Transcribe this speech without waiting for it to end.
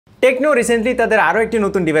Techno recently তাদের আরও একটি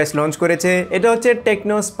নতুন ডিভাইস লঞ্চ করেছে, এটা হচ্ছে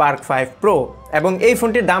টেকনো স্পার্ক 5 প্রো এবং এই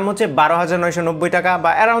ফোনটির দাম হচ্ছে 12,990 টাকা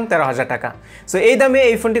বা অ্যারাউন্ড 13,000 টাকা। সো এই দামে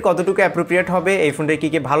এই ফোনটি কতটুকু অ্যাপ্রোপ্রিয়েট হবে, এই ফোনটির কী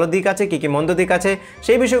কী ভালো দিক আছে, কী কী মন্দ দিক আছে,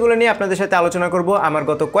 সেই বিষয়গুলো নিয়ে আপনাদের সাথে আলোচনা করব আমার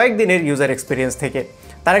গত কয়েকদিনের ইউজার এক্সপিরিয়েন্স থেকে।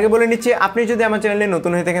 তার আগে বলে নিচ্ছি, আপনি যদি আমার চ্যানেলে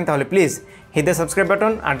নতুন হয়ে থাকেন তাহলে please hit the subscribe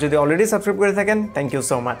button, আর যদি অলরেডি সাবস্ক্রাইব করে থাকেন থ্যাংক ইউ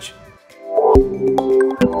সো মাচ।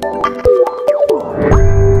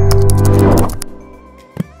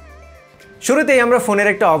 শুরুতেই আমরা ফোনের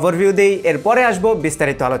একটা ওভারভিউ দিই, এরপরে আসবো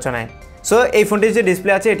বিস্তারিত আলোচনায়। সো এই ফোনটির যে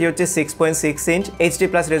ডিসপ্লে আছে এটি হচ্ছে 6.6 ইঞ্চ HD+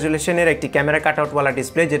 রেজুলেশনের একটি ক্যামেরা কাটআউটওয়ালা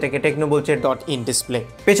ডিসপ্লে, যেটাকে টেকনো বলছে ডট ইন ডিসপ্লে।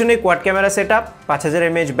 পেছনে quad camera setup, 5000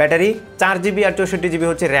 mAh battery, 4GB আর 64GB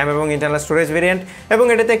হচ্ছে র্যাম এবং ইন্টারনাল স্টোরেজ ভেরিয়েন্ট, এবং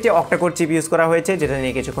এটাতে একটি অক্টাকোর চিপ ইউজ করা হয়েছে, যেটা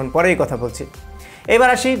নিয়ে কিছুক্ষণ পরেই কথা বলছি। এবার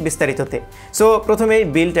আসি বিস্তারিততে। সো প্রথমেই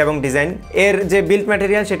বিল্ড এবং ডিজাইন। এর যে বিল্ড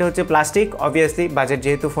ম্যাটেরিয়াল সেটা হচ্ছে প্লাস্টিক, অবভিয়াসলি বাজেট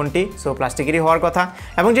যেহেতু ফোনটি, সো প্লাস্টিকেরই হওয়ার কথা।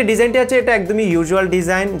 এবং যে ডিজাইনটি আছে এটা একদমই ইউজুয়াল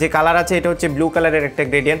ডিজাইন। যে কালার আছে এটা হচ্ছে ব্লু কালারের একটা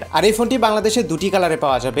গ্রেডিয়েন্ট, আর এই ফোনটি বাংলাদেশে দুটি কালারে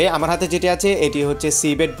পাওয়া যাবে। আমার হাতে যেটি আছে এটি হচ্ছে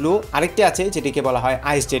সিবেড ব্লু, আরেকটি আছে যেটিকে বলা হয়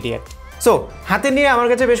আইস রেডিয়েট। সো হাতে নিয়ে আমার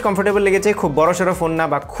কাছে বেশ কমফোর্টেবল লেগেছে, খুব বড় সড়ো ফোন না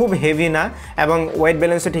বা খুব হেভি না, এবং ওয়েট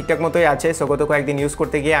ব্যালেন্সও ঠিকঠাক মতোই আছে। সো গত কয়েকদিন ইউজ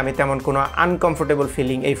করতে গিয়ে আমি তেমন কোনো আনকমফোর্টেবল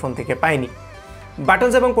ফিলিং এই ফোন থেকে পাইনি।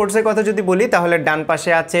 বাটনস এবং পোর্টসের কথা যদি বলি তাহলে ডান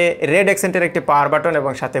পাশে আছে রেড অ্যাকসেন্টের একটি পাওয়ার বাটন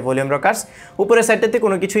এবং সাথে ভলিউম রকার্স। উপরের সাইডটাতে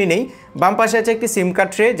কোনো কিছুই নেই। বাম পাশে আছে একটি সিম কার্ড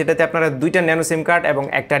ট্রে, যেটাতে আপনারা দুইটা ন্যানো সিম কার্ড এবং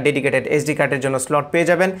একটা ডেডিকেটেড SD কার্ডের জন্য স্লট পেয়ে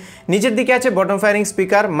যাবেন। নিচের দিকে আছে bottom firing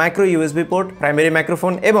speaker, micro USB port, primary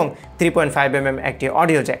microphone এবং 3.5mm একটি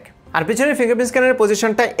অডিও জ্যাক। আর পিছনের ফিঙ্গারপ্রিন্ট স্ক্যানারের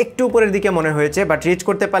পজিশনটা একটু উপরের দিকে মনে হয়েছে, বাট রিচ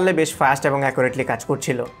করতে পারলে বেশ ফাস্ট এবং অ্যাকুরেটলি কাজ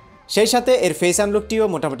করছিল। সেই সাথে এর ফেস আনলকটিও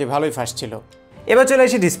মোটামুটি ভালোই ফাস্ট ছিল। এবার চলে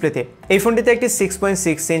আসি ডিসপ্লেতে। এই ফোনটিতে একটি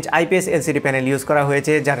 6.6 inch IPS LCD panel use করা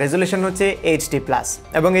হয়েছে, যার রেজুলেশন হচ্ছে HD+,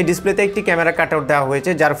 এবং এই ডিসপ্লেতে একটি ক্যামেরা কাটআউট দেওয়া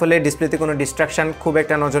হয়েছে, যার ফলে ডিসপ্লেতে কোনো ডিস্ট্রাকশন খুব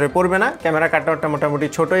একটা নজরে পড়বে না। ক্যামেরা কাটআউটটা মোটামুটি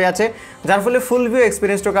ছোটোই আছে, যার ফলে ফুল ভিউ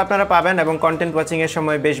এক্সপিরিয়েন্সটাকে আপনারা পাবেন এবং কন্টেন্ট ওয়াচিংয়ের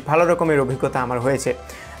সময় বেশ ভালো রকমের অভিজ্ঞতা আমার হয়েছে।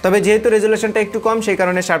 তবে যেহেতু রেজুলেশনটা একটু কম, সেই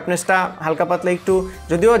কারণে শার্পনেসটা হালকা পাতলা একটু,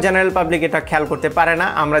 যদিও জেনারেল পাবলিক এটা খেয়াল করতে পারে না,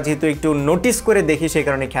 আমরা যেহেতু একটু নোটিস করে দেখি সেই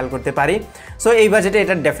কারণে খেয়াল করতে পারি। সো এই বাজেটে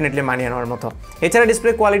এটা ডেফিনেটলি মানিয়ে নেওয়ার মতো। এছাড়া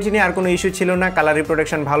ডিসপ্লে কোয়ালিটি নিয়ে আর কোনো ইস্যু ছিল না, কালার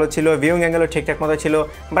রিপ্রোডাকশন ভালো ছিল, ভিউইং অ্যাঙ্গেলও ঠিকঠাক মতো ছিল,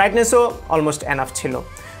 ব্রাইটনেসও অলমোস্ট এনাফ ছিল।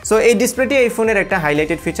 সো এই ডিসপ্লেটি এই ফোনের একটা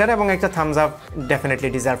হাইলাইটেড ফিচার এবং একটা থামস আপ ডেফিনেটলি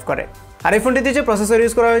ডিজার্ভ করে। আর এই ফোনটিতে যে প্রসেসর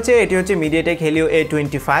ইউজ করা হয়েছে এটি হচ্ছে MediaTek Helio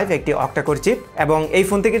A25, একটি অক্টাকোর চিপ, এবং এই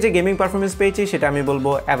ফোন থেকে যে গেমিং পারফরমেন্স পেয়েছি সেটা আমি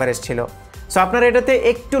বলবো অ্যাভারেজ ছিল। সো আপনারা এটাতে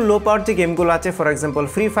একটু লো পাওয়ার যে গেমগুলো আছে, ফর এক্সাম্পল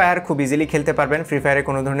ফ্রি ফায়ার খুব ইজিলি খেলতে পারবেন। ফ্রি ফায়ারে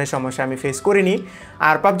কোনো ধরনের সমস্যা আমি ফেস করিনি।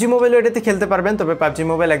 আর PUBG মোবাইলও এটাতে খেলতে পারবেন, তবে PUBG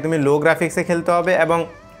মোবাইল একদমই লো গ্রাফিক্সে খেলতে হবে, এবং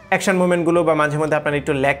অ্যাকশন মুভমেন্টগুলো বা মাঝে মধ্যে আপনারা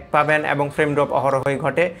একটু ল্যাগ পাবেন এবং ফ্রেম ড্রপ অহরহই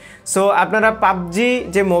ঘটে। সো আপনারা PUBG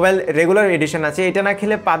যে মোবাইল রেগুলার এডিশন আছে এটা না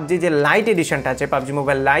খেলে PUBG যে লাইট এডিশনটা আছে, PUBG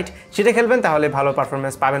মোবাইল লাইট, সেটা খেলবেন, তাহলে ভালো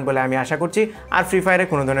পারফরমেন্স পাবেন বলে আমি আশা করছি। আর ফ্রি ফায়ারে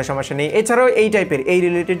কোনো ধরনের সমস্যা নেই। এছাড়াও এই টাইপের এই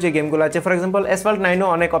রিলেটেড যে গেমগুলো আছে, ফর এক্সাম্পল Asphalt 9ও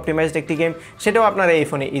অনেক অপটিমাইজড একটি গেম, সেটাও আপনারা এই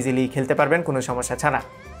ফোনে ইজিলি খেলতে পারবেন কোনো সমস্যা ছাড়া।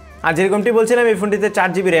 আর যেরকমটি বলছিলাম, এই ফোনটিতে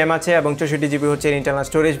 4GB র্যাম আছে এবং 64GB হচ্ছে ইন্টারনাল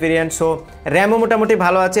স্টোরেজ ভেরিয়েন্ট। সো র্যামও মোটামুটি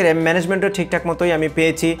ভালো আছে, র্যাম ম্যানেজমেন্টও ঠিকঠাক মতোই আমি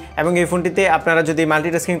পেয়েছি, এবং এই ফোনটিতে আপনারা যদি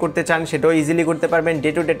মাল্টিটাস্কিং করতে চান সেটাও ইজিলি করতে পারবেন। ডে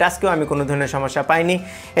টু ডে টাস্কেও আমি কোনো ধরনের সমস্যা পাইনি।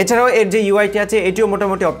 এছাড়াও এর যে UIটি আছে এটিও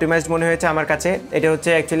মোটামুটি অপটিমাইজড মনে হয়েছে আমার কাছে। এটা হচ্ছে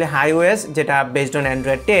অ্যাকচুয়ালি iOS, যেটা বেসড অন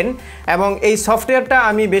Android 10, এবং এই সফটওয়্যারটা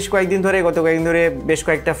আমি গত কয়েকদিন ধরে বেশ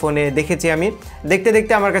কয়েকটা ফোনে দেখেছি। আমি দেখতে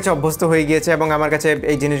দেখতে আমার কাছে অভ্যস্ত হয়ে গিয়েছে এবং আমার কাছে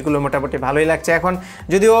এই জিনিসগুলো মোটামুটি ভালোই লাগছে এখন।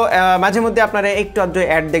 যদিও মাঝে মধ্যে আপনারা একটু আধটু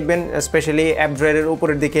অ্যাড দেখবেন, স্পেশালি অ্যাপ ড্রয়ারের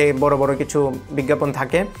উপরের দিকে বড় বড় কিছু বিজ্ঞাপন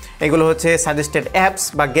থাকে, এগুলো হচ্ছে সাজেস্টেড অ্যাপস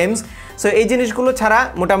বা গেমস। সো এই জিনিসগুলো ছাড়া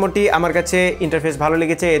মোটামুটি আমার কাছে ইন্টারফেস ভালো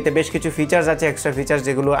লেগেছে। এতে বেশ কিছু ফিচার্স আছে, এক্সট্রা ফিচার্স,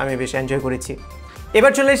 যেগুলো আমি বেশ এনজয় করেছি।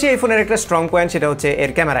 এবার চলে এসে এই ফোনের একটা স্ট্রং পয়েন্ট, সেটা হচ্ছে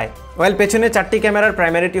এর ক্যামেরায়। ওয়েল, পেছনে 4টি ক্যামেরার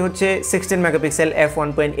প্রাইমারিটি হচ্ছে 16 মেগাপিক্সেল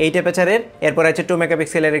f1.8 অ্যাপাচারের, এরপর আছে 2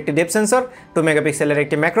 মেগাপিক্সেলের একটি ডেপথ সেন্সর, 2 মেগাপিক্সেলের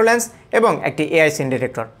একটি ম্যাক্রো লেন্স এবং একটি AI সিন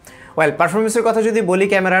ডিটেক্টর। ওয়েল, পারফরমেন্সের কথা যদি বলি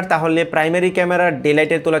ক্যামেরার, তাহলে প্রাইমারি ক্যামেরার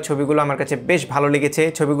ডেলাইটের তোলা ছবিগুলো আমার কাছে বেশ ভালো লেগেছে।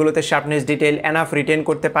 ছবিগুলোতে শার্পনেস, ডিটেল এনাফ রিটেন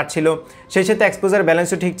করতে পারছিল, সেই সাথে এক্সপোজার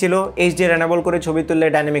ব্যালেন্সও ঠিক ছিল। HDR এনেবল করে ছবি তুললে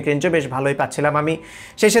ডাইনামিক রেঞ্জও বেশ ভালোই পাচ্ছিলাম আমি।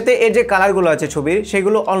 সেই সাথে এর যে কালারগুলো আছে ছবির,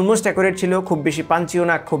 সেগুলো অলমোস্ট অ্যাকুরেট ছিল, খুব বেশি পাঞ্চিও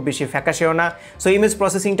না, খুব বেশি ফ্যাকাশেও না। সো ইমেজ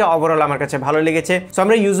প্রসেসিংটা ওভারঅল আমার কাছে ভালো লেগেছে। সো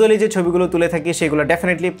আমরা ইউজুয়ালি যে ছবিগুলো তুলে থাকি সেগুলো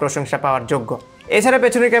ডেফিনেটলি প্রশংসা পাওয়ার যোগ্য। এছাড়া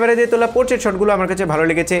পেছনের ক্যামেরা দিয়ে তোলা পোর্ট্রেট শটগুলো আমার কাছে ভালো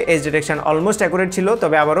লেগেছে। এজ ডিটেকশন অলমোস্ট অ্যাকুরেট ছিল,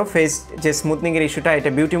 তবে আবারও ফেস যে স্মুথনিংয়ের ইস্যুটা, এটা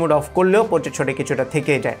বিউটি মোড অফ করলেও পোর্ট্রেট শটে কিছুটা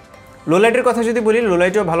থেকেই যায়। লো লাইটের কথা যদি বলি, লো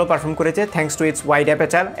লাইটেও ভালো পারফর্ম করেছে thanks to its wide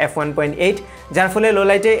aperture f1.8, যার ফলে লো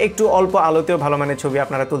লাইটে একটু অল্প আলোতেও ভালো মানের ছবি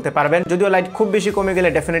আপনারা তুলতে পারবেন। যদিও লাইট খুব বেশি কমে গেলে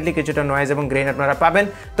ডেফিনেটলি কিছুটা নয়েজ এবং গ্রেন আপনারা পাবেন,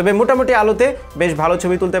 তবে মোটামুটি আলোতে বেশ ভালো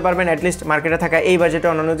ছবি তুলতে পারবেন। অ্যাটলিস্ট মার্কেটে থাকা এই বাজেটে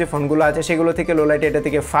অন্যান্য যে ফোনগুলো আছে সেগুলো থেকে লো লাইটে এটা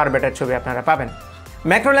থেকে ফার বেটার ছবি আপনারা পাবেন।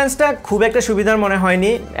 ম্যাক্রো লেন্সটা খুব একটা সুবিধার মনে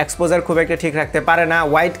হয়নি, এক্সপোজার খুব একটা ঠিক রাখতে পারে না,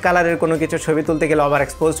 হোয়াইট কালারের কোনো কিছু ছবি তুলতে গেলে ওভার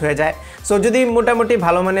এক্সপোজ হয়ে যায়। সো যদি মোটামুটি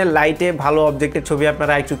ভালো মানের লাইটে ভালো অবজেক্টের ছবি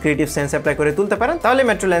আপনারা একটু ক্রিয়েটিভ সেন্স অ্যাপ্লাই করে তুলতে পারেন, তাহলে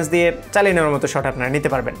ম্যাক্রো লেন্স দিয়ে চালিয়ে নেওয়ার মতো শট আপনারা নিতে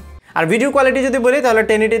পারবেন। আর ভিডিও কোয়ালিটি যদি বলি তাহলে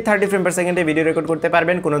 1080 30 ফ্রেম পার সেকেন্ডে ভিডিও রেকর্ড করতে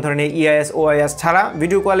পারবেন, কোনো ধরনের ইআইএস ওআইএস ছাড়া।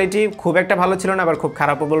 ভিডিও কোয়ালিটি খুব একটা ভালো ছিল না, আবার খুব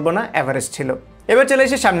খারাপও বলবো না, অ্যাভারেজ ছিল। এবার চলে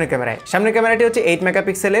এসে সামনের ক্যামেরায়। সামনের ক্যামেরাটি হচ্ছে 8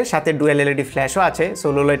 মেগাপিক্সেলের, সাথে ডুয়েল এলইডি ফ্ল্যাশও আছে। সো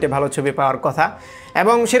লো লাইটে ভালো ছবি পাওয়ার কথা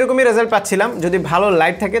এবং সেরকমই রেজাল্ট পাচ্ছিলাম। যদি ভালো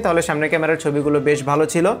লাইট থাকে তাহলে সামনের ক্যামেরার ছবিগুলো বেশ ভালো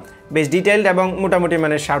ছিল, বেশ ডিটেইলড এবং মোটামুটি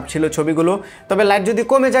মানে শার্প ছিল ছবিগুলো। তবে লাইট যদি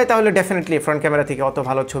কমে যায় তাহলে ডেফিনেটলি ফ্রন্ট ক্যামেরা থেকে অত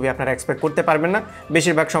ভালো ছবি আপনারা এক্সপেক্ট করতে পারবেন না,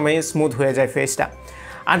 বেশিরভাগ সময়ই স্মুথ হয়ে যায় ফেসটা।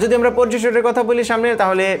 আর যদি আমরা পোর্ট্রেট শটের কথা বলি সামনে,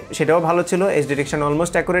 তাহলে সেটাও ভালো ছিল, এজ ডিরেকশন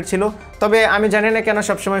অলমোস্ট অ্যাকুরেট ছিল। তবে আমি জানি না কেন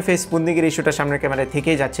সবসময় ফেস স্মুথনিংয়ের ইস্যুটা সামনের ক্যামেরায়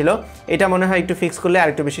থেকেই যাচ্ছিল। এটা মনে হয় একটু ফিক্স করলে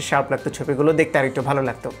আরেকটু বেশি শার্প লাগতো, ছবিগুলো দেখতে আরেকটু ভালো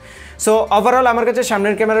লাগতো। সো ওভারঅল আমার কাছে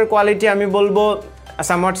সামনের ক্যামেরার কোয়ালিটি আমি বলবো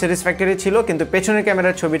সামওয়াট স্যাটিসফ্যাক্টরি ছিল, কিন্তু পেছনের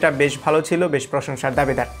ক্যামেরার ছবিটা বেশ ভালো ছিল, বেশ প্রশংসার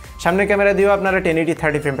দাবিদার। সামনের ক্যামেরা দিয়েও আপনারা 1080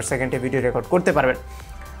 30 ফ্রেম পার সেকেন্ডে ভিডিও রেকর্ড করতে পারবেন।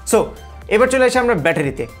 সো এবার চলে আসে আমরা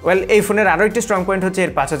ব্যাটারিতে। ওয়েল, এই ফোনের আরও একটি স্ট্রং পয়েন্ট হচ্ছে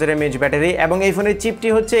এর 5000 mAh ব্যাটারি, এবং এই ফোনের চিপটি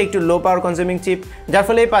হচ্ছে একটু লো পাওয়ার কনজিউমিং চিপ, যার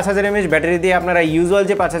ফলে এই 5000 mAh ব্যাটারি দিয়ে আপনারা ইউজুয়াল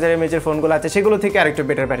যে 5000 mAh এর ফোনগুলো আছে সেগুলো থেকে আরেকটু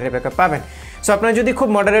বেটার ব্যাটারি ব্যাকআপ পাবেন। সো আপনারা যদি খুব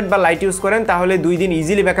মডারেট বা লাইট ইউজ করেন তাহলে 2 দিন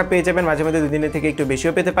ইজিলি ব্যাকআপ পেয়ে যাবেন, মাঝে মাঝে 2 দিনের থেকে একটু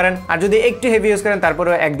বেশিও পেতে পারেন। আর যদি একটু হেভি ইউজ করেন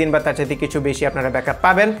তারপরেও 1 দিন বা তার সাথে কিছু বেশি আপনারা ব্যাকআপ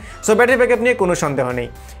পাবেন। সো ব্যাটারি ব্যাকআপ নিয়ে কোনো সন্দেহ নেই।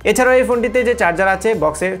 এছাড়াও এই ফোনটিতে যে চার্জার আছে,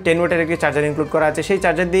 বক্সে 10 ওয়াটের একটি চার্জার ইনক্লুড করা আছে, সেই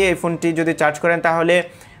চার্জার দিয়ে এই ফোনটি যদি চার্জ করেন তাহলে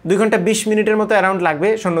 2 ঘন্টা 20 মিনিটের মতো অ্যারাউন্ড লাগবে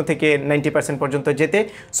 0 থেকে 90% পর্যন্ত যেতে।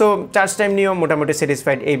 সো চার্জ টাইম নিয়েও মোটামুটি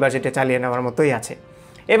স্যাটিসফাইড, এই বাজেটে চালিয়ে নেওয়ার মতোই আছে।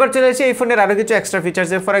 এবার চলে আসে এই ফোনের আরও কিছু এক্সট্রা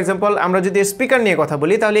ফিচার্সে। ফর এক্সাম্পল, আমরা যদি স্পিকার নিয়ে কথা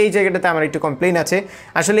বলি তাহলে এই জায়গাটাতে আমার একটু কমপ্লেইন আছে।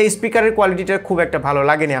 আসলে এই স্পিকারের কোয়ালিটিটা খুব একটা ভালো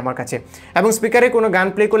লাগেনি আমার কাছে, এবং স্পিকারে কোনো গান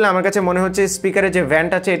প্লে করলে আমার কাছে মনে হচ্ছে স্পিকারের যে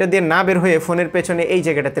ভ্যান্ট আছে এটা দিয়ে না বের হয়ে ফোনের পেছনে এই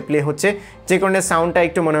জায়গাটাতে প্লে হচ্ছে, যে কারণে সাউন্ডটা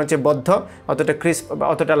একটু মনে হচ্ছে বদ্ধ, অতটা ক্রিস্প,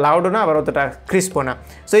 অতটা লাউডও না, আবার অতটা ক্রিস্পও না।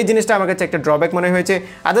 সো এই জিনিসটা আমার কাছে একটা ড্রব্যাক মনে হয়েছে।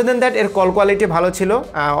 আদার দেন দ্যাট এর কল কোয়ালিটি ভালো ছিল,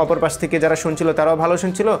 অপর পাশ থেকে যারা শুনছিল তারাও ভালো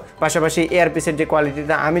শুনছিল, পাশাপাশি এয়ারপিসের যে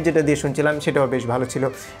কোয়ালিটিটা আমি যেটা দিয়ে শুনছিলাম সেটাও বেশ ভালো ছিল,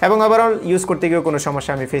 এবং ওভারঅল ইউজ করতে গিয়েও কোনো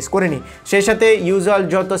সমস্যা আমি ফেস করিনি। সেই সাথে ইউজুয়াল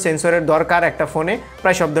যত সেন্সরের দরকার একটা ফোনে,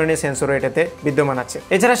 প্রায় সব ধরনের সেন্সরও এটাতে বিদ্যমান আছে।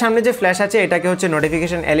 এছাড়া সামনে যে ফ্ল্যাশ আছে এটাকে হচ্ছে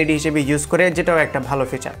নোটিফিকেশন এলইডি হিসেবে ইউজ করে, যেটাও একটা ভালো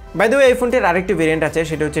ফিচার। বাই দ্য ওয়ে, এই ফোনটির আরেকটি ভেরিয়েন্ট আছে,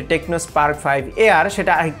 সেটা হচ্ছে টেকনো স্পার্ক 5 AR,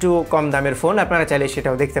 সেটা আরেকটু কম দামের ফোন, আপনারা চাইলে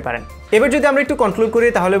সেটাও দেখতে পারেন। এবার যদি আমরা একটু কনক্লুড করি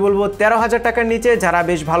তাহলে বলবো 13,000 টাকার নিচে যারা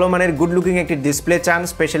বেশ ভালো মানের গুড লুকিং একটি ডিসপ্লে চান,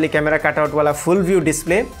 স্পেশালি ক্যামেরা কাটআউটওয়ালা ফুল ভিউ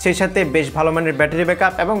ডিসপ্লে, সেই সাথে বেশ ভালো মানের ব্যাটারি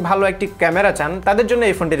ব্যাকআপ এবং ভালো একটি ক্যামেরা চান, তাদের জন্য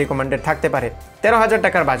এই ফোনটি রিকমেন্ডেড থাকতে পারে 13,000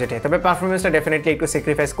 টাকার বাজেটে। তবে পারফরমেন্সটা ডেফিনেটলি একটু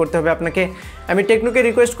স্যাক্রিফাইস করতে হবে আপনাকে। আমি টেকনোকে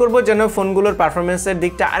রিকোয়েস্ট করবো যেন ফোনগুলোর পারফরমেন্সের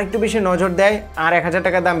দিকটা আরেকটু বেশি নজর দেয়, আর 1000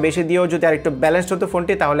 টাকা দাম বেশি দিয়েও যদি আরেকটু ব্যালেন্সড হতো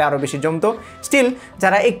ফোনটি তাহলে আরও বেশি জমতো। স্টিল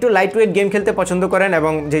যারা একটু লাইট ওয়েট গেম খেলতে পছন্দ করেন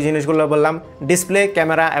এবং যে জিনিসগুলো বললাম, ডিসপ্লে,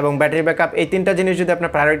 ক্যামেরা এবং ব্যাটারি ব্যাকআপ, এই 3টা জিনিস যদি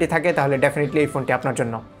আপনার প্রায়োরিটি থাকে তাহলে ডেফিনেটলি এই ফোনটি আপনার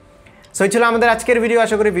জন্য। সো এই ছিল আমাদের আজকের ভিডিও।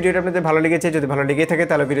 আশা করি ভিডিওটা আপনাদের ভালো লেগেছে। যদি ভালো লেগে থাকে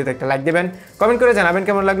তাহলে ভিডিওতে একটা লাইক দেবেন, কমেন্ট করে জানাবেন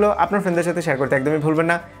কেমন লাগলো, আপনার ফ্রেন্ডদের সাথে শেয়ার করতে একদমই ভুলবেন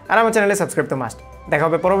না, আর আমার চ্যানেলে সাবস্ক্রাইব তো মাস্ট। দেখা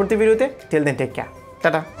হবে পরবর্তী ভিডিওতে। Till then take care,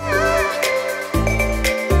 tata.